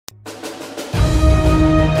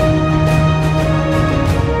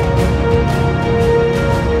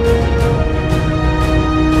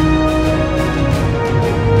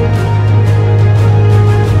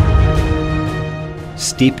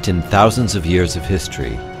steeped in thousands of years of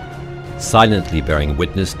history, silently bearing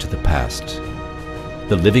witness to the past,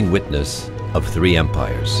 the living witness of three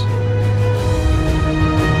empires.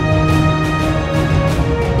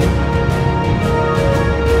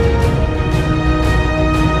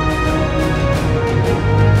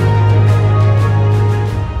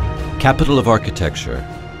 Capital of architecture,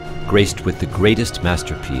 graced with the greatest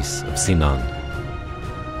masterpiece of Sinan,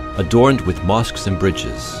 adorned with mosques and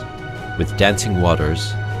bridges, with dancing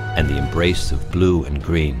waters and the embrace of blue and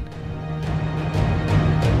green.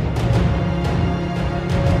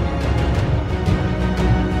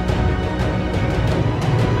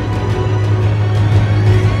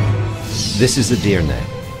 This is Edirne,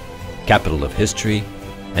 capital of history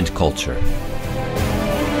and culture.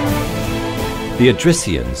 The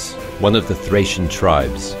Idrisians, one of the Thracian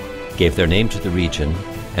tribes, gave their name to the region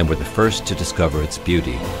and were the first to discover its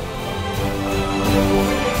beauty.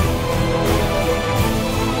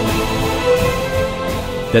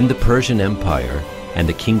 Then the Persian Empire and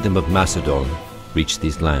the Kingdom of Macedon reached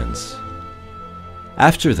these lands.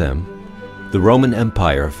 After them, the Roman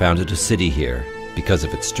Empire founded a city here because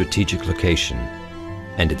of its strategic location,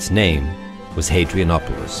 and its name was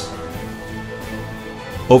Hadrianopolis.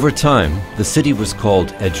 Over time, the city was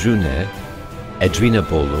called Edirne,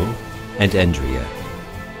 Edrinabolu, and Endria.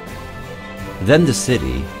 Then the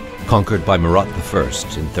city, conquered by Murat I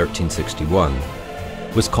in 1361,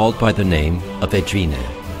 was called by the name of Edirne.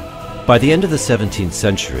 By the end of the 17th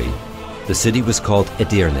century, the city was called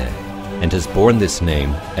Edirne and has borne this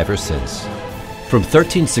name ever since. From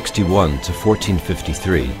 1361 to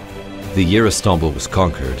 1453, the year Istanbul was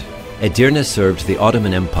conquered, Edirne served the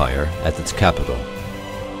Ottoman Empire as its capital.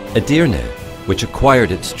 Edirne, which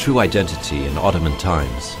acquired its true identity in Ottoman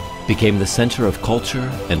times, became the center of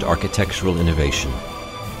culture and architectural innovation.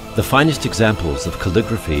 The finest examples of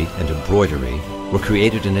calligraphy and embroidery were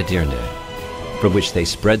created in Edirne, from which they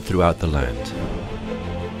spread throughout the land.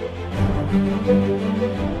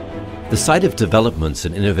 The site of developments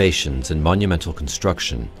and innovations in monumental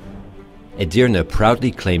construction, Edirne proudly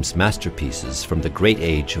claims masterpieces from the great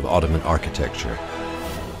age of Ottoman architecture.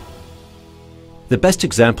 The best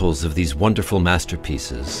examples of these wonderful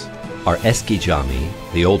masterpieces are Eski Cami,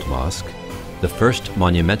 the Old Mosque, the first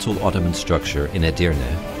monumental Ottoman structure in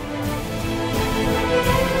Edirne,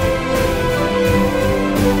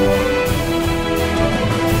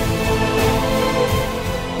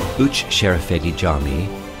 Üç Şerefeli Cami,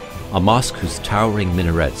 a mosque whose towering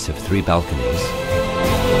minarets have 3 balconies,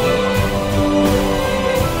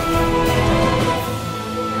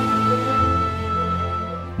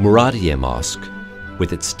 Muradiye Mosque,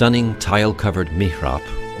 with its stunning tile-covered mihrab,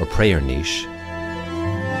 or prayer niche,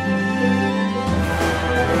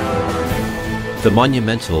 the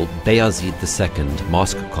monumental Beyazid II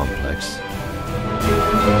Mosque Complex,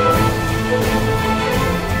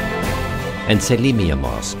 and Selimiye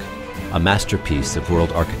Mosque, a masterpiece of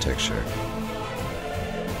world architecture.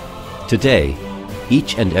 Today,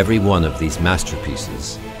 each and every one of these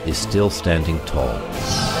masterpieces is still standing tall.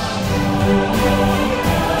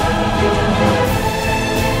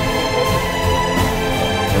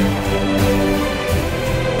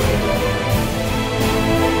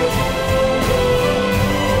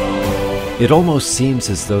 It almost seems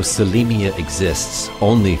as though Selimiye exists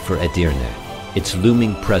only for Edirne, its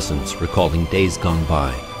looming presence recalling days gone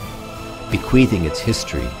by, bequeathing its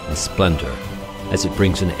history and splendor as it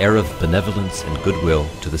brings an air of benevolence and goodwill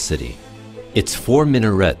to the city. Its 4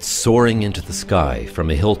 minarets soaring into the sky from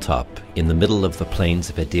a hilltop in the middle of the plains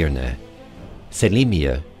of Edirne,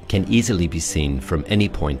 Selimiye can easily be seen from any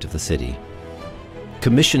point of the city.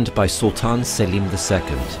 Commissioned by Sultan Selim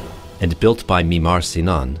II and built by Mimar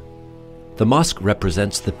Sinan, the mosque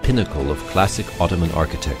represents the pinnacle of classic Ottoman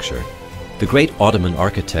architecture. The great Ottoman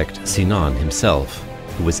architect Sinan himself,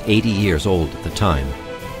 who was 80 years old at the time,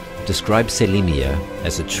 described Selimiye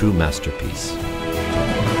as a true masterpiece.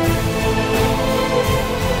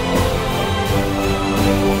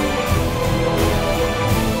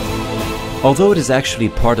 Although it is actually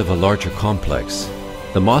part of a larger complex,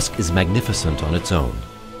 the mosque is magnificent on its own.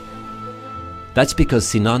 That's because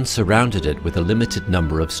Sinan surrounded it with a limited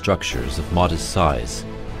number of structures of modest size,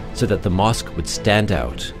 so that the mosque would stand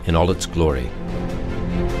out in all its glory.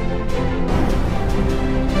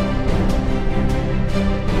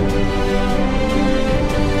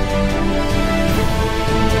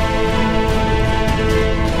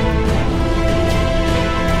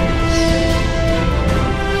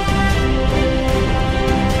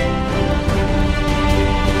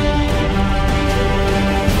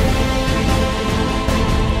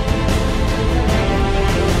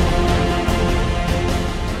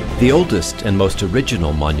 The oldest and most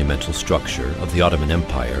original monumental structure of the Ottoman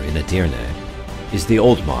Empire in Edirne is the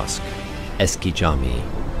Old Mosque, Eski Cami.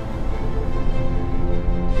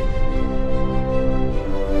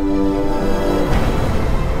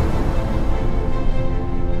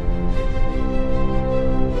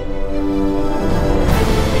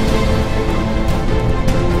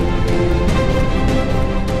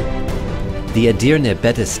 The Edirne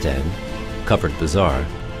Bedestan, covered bazaar,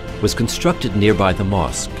 was constructed nearby the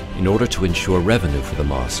mosque in order to ensure revenue for the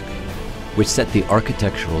mosque, which set the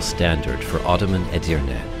architectural standard for Ottoman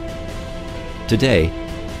Edirne. Today,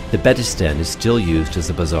 the Bedestan is still used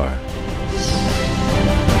as a bazaar.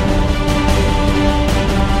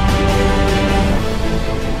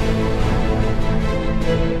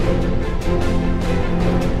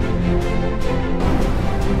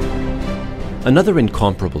 Another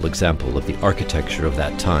incomparable example of the architecture of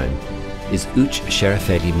that time is Uç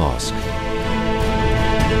Şerefeli Mosque.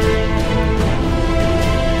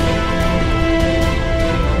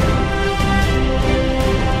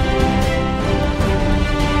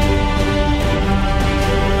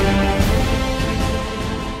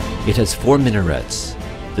 It has 4 minarets,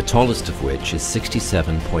 the tallest of which is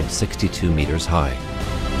 67.62 meters high.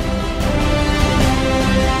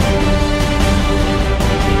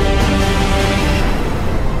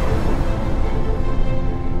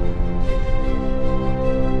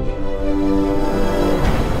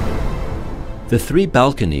 The 3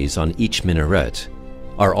 balconies on each minaret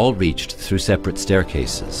are all reached through separate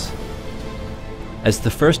staircases. As the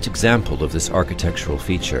first example of this architectural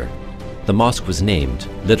feature, the mosque was named,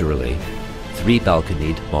 literally,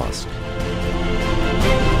 Three-Balconied Mosque.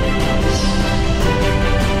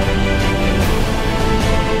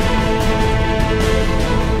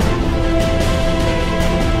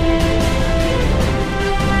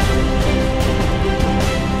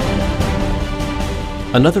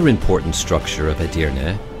 Another important structure of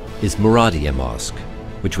Edirne is Muradiye Mosque,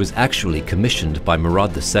 which was actually commissioned by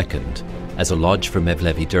Murad II as a lodge for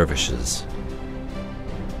Mevlevi dervishes.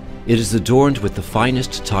 It is adorned with the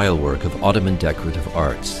finest tile work of Ottoman decorative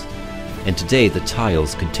arts, and today the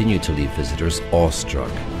tiles continue to leave visitors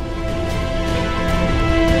awestruck.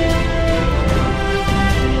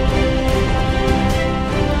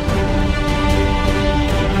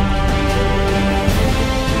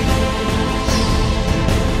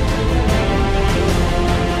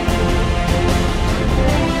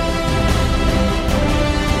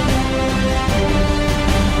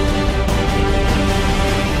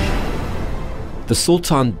 The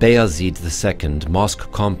Sultan Beyazid II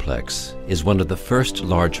Mosque Complex is one of the first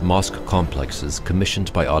large mosque complexes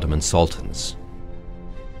commissioned by Ottoman sultans.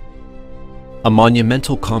 A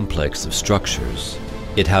monumental complex of structures,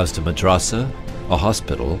 it housed a madrasa, a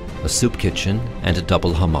hospital, a soup kitchen, and a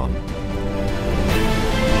double hammam.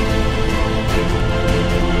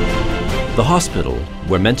 The hospital,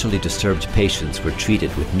 where mentally disturbed patients were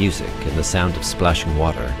treated with music and the sound of splashing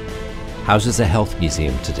water, houses a health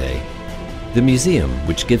museum today. The museum,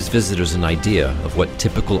 which gives visitors an idea of what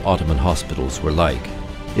typical Ottoman hospitals were like,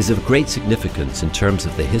 is of great significance in terms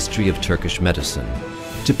of the history of Turkish medicine.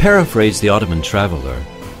 To paraphrase the Ottoman traveler,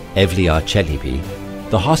 Evliya Çelebi,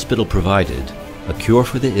 the hospital provided a cure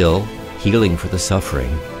for the ill, healing for the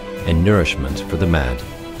suffering, and nourishment for the mad.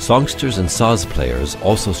 Songsters and saz players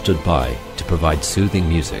also stood by to provide soothing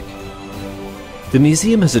music. The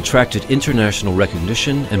museum has attracted international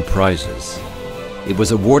recognition and prizes. It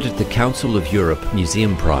was awarded the Council of Europe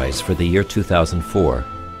Museum Prize for the year 2004,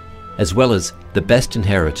 as well as the Best in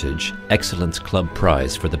Heritage Excellence Club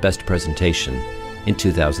Prize for the Best Presentation in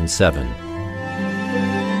 2007.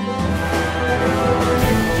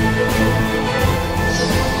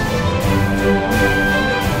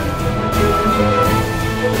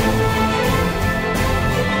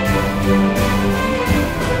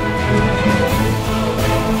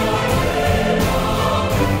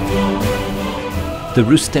 The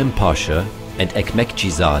Rustem Pasha and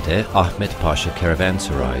Ekmekçizade Ahmet Pasha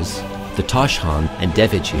caravanserais, the Tashhan and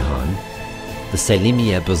Devecihan, the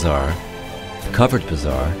Selimiye Bazaar, the Covered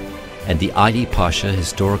Bazaar, and the Ali Pasha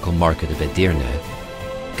Historical Market of Edirne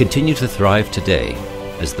continue to thrive today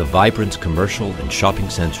as the vibrant commercial and shopping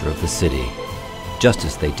center of the city, just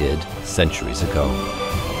as they did centuries ago.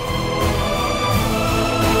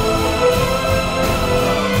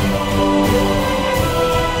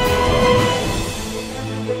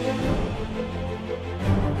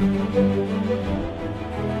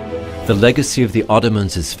 The legacy of the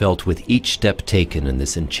Ottomans is felt with each step taken in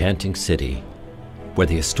this enchanting city, where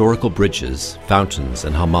the historical bridges, fountains,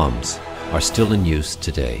 and hammams are still in use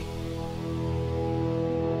today.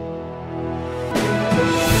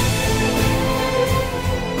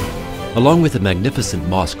 Along with the magnificent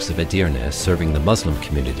mosques of Edirne serving the Muslim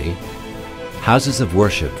community, houses of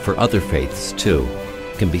worship for other faiths, too,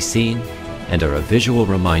 can be seen and are a visual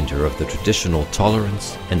reminder of the traditional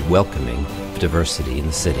tolerance and welcoming of diversity in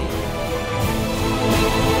the city.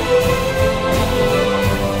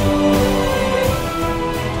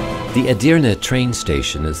 The Edirne train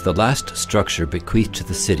station is the last structure bequeathed to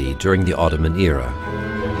the city during the Ottoman era.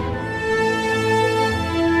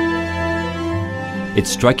 Its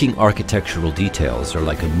striking architectural details are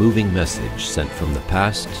like a moving message sent from the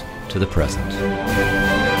past to the present.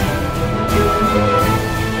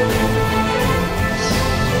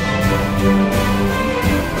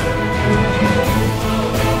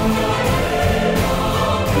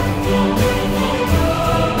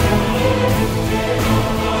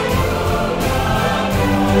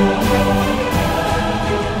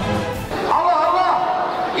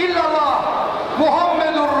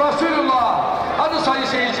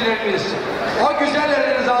 O güzel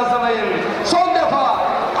ellerinizi hazırlayın. Son defa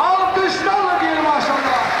alkışlarla diyelim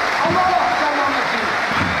maşallah. Allah canım etsin.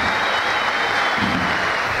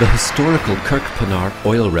 The historical Kirkpinar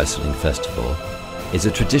Oil Wrestling Festival is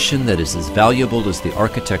a tradition that is as valuable as the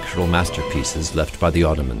architectural masterpieces left by the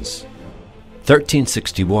Ottomans.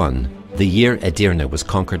 1361, the year Edirne was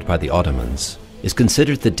conquered by the Ottomans, is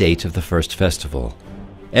considered the date of the first festival.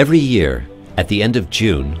 Every year, at the end of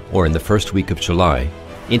June or in the first week of July,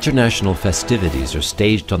 international festivities are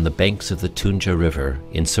staged on the banks of the Tunja River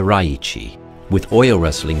in Sarayici, with oil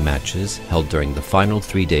wrestling matches held during the final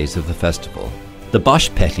 3 days of the festival. The Bash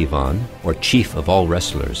Pehlivan, or chief of all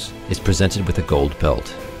wrestlers, is presented with a gold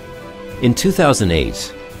belt. In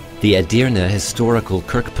 2008, the Edirne Historical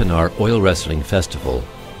Kirkpinar Oil Wrestling Festival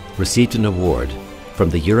received an award from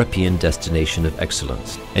the European Destination of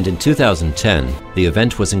Excellence, and in 2010, the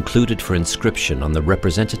event was included for inscription on the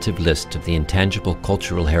representative list of the intangible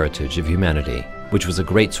cultural heritage of humanity, which was a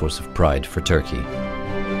great source of pride for Turkey.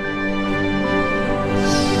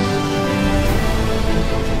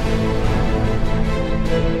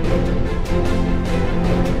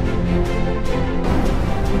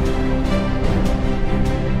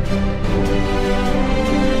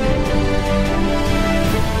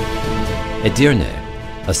 Edirne,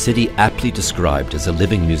 a city aptly described as a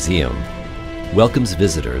living museum, welcomes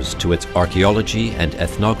visitors to its Archaeology and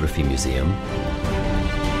Ethnography Museum,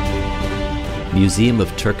 Museum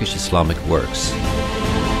of Turkish Islamic Works,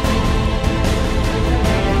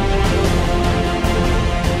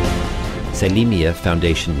 Selimiye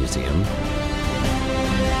Foundation Museum,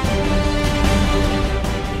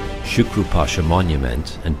 Şükrü Pasha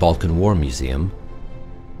Monument and Balkan War Museum,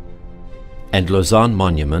 and Lausanne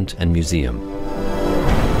Monument and Museum.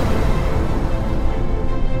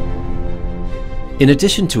 In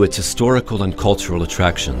addition to its historical and cultural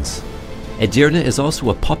attractions, Edirne is also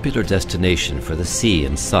a popular destination for the sea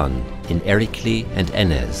and sun in Erikli and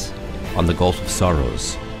Enes on the Gulf of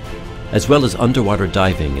Saros, as well as underwater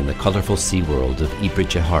diving in the colorful SeaWorld of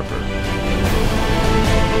Ibrice Harbor.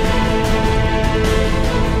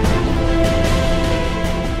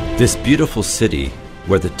 This beautiful city,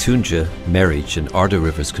 where the Tunja, Meriç, and Arda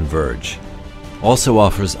rivers converge, also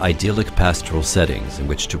offers idyllic pastoral settings in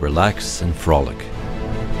which to relax and frolic.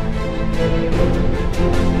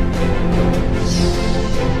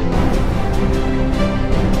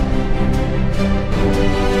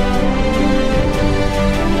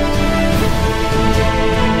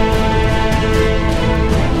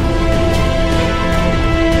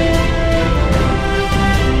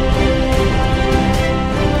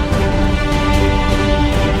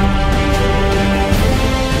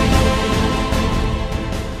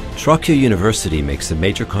 Trakya University makes a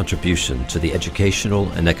major contribution to the educational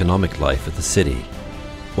and economic life of the city,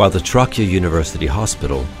 while the Trakya University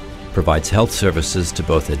Hospital provides health services to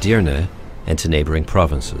both Edirne and to neighboring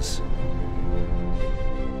provinces.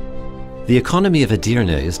 The economy of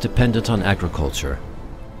Edirne is dependent on agriculture,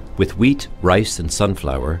 with wheat, rice, and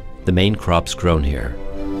sunflower the main crops grown here.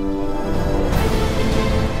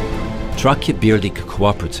 Trakya Birlik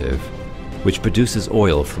Cooperative, which produces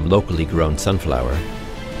oil from locally grown sunflower,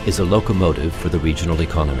 is a locomotive for the regional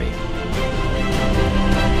economy.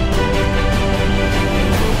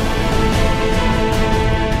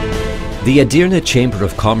 The Edirne Chamber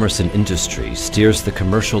of Commerce and Industry steers the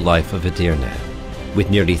commercial life of Edirne, with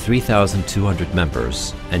nearly 3,200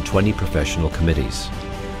 members and 20 professional committees.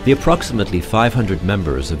 The approximately 500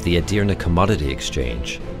 members of the Edirne Commodity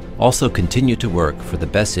Exchange also continue to work for the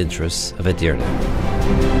best interests of Edirne.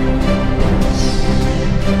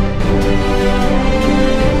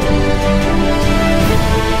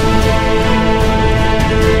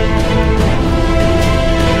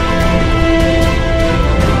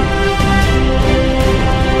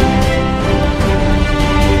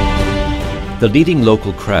 The leading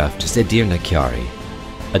local craft is Edirne Chiari,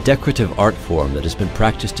 a decorative art form that has been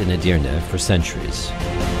practiced in Edirne for centuries.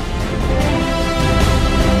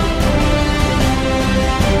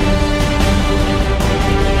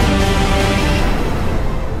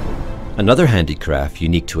 Another handicraft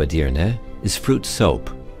unique to Edirne is fruit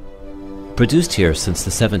soap. Produced here since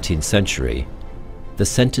the 17th century, the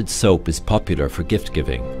scented soap is popular for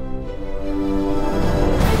gift-giving.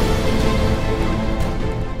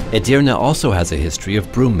 Edirne also has a history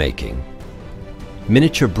of broom making.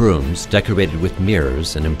 Miniature brooms decorated with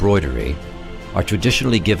mirrors and embroidery are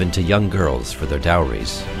traditionally given to young girls for their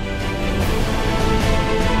dowries.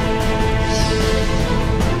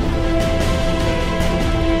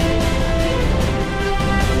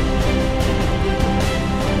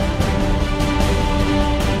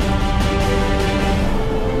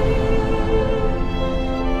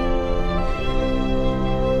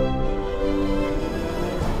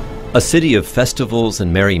 A city of festivals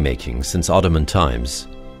and merrymaking since Ottoman times,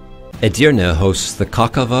 Edirne hosts the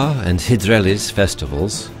Kakava and Hidrelis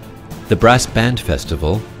festivals, the Brass Band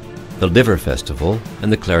Festival, the Liver Festival, and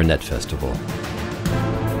the Clarinet Festival.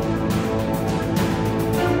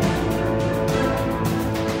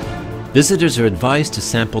 Visitors are advised to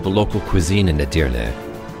sample the local cuisine in Edirne,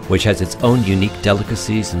 which has its own unique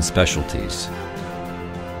delicacies and specialties.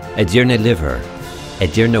 Edirne liver,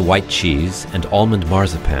 Edirne white cheese, and almond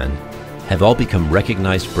marzipan have all become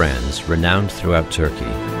recognized brands renowned throughout Turkey.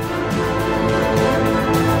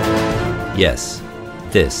 Yes,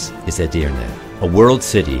 this is Edirne, a world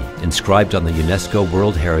city inscribed on the UNESCO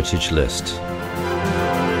World Heritage List.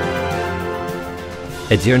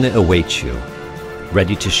 Edirne awaits you,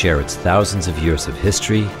 ready to share its thousands of years of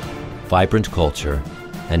history, vibrant culture,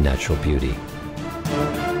 and natural beauty.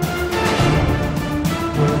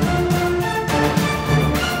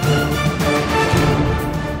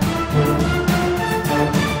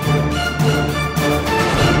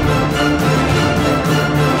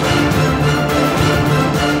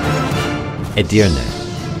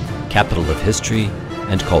 Edirne, capital of history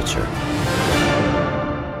and culture.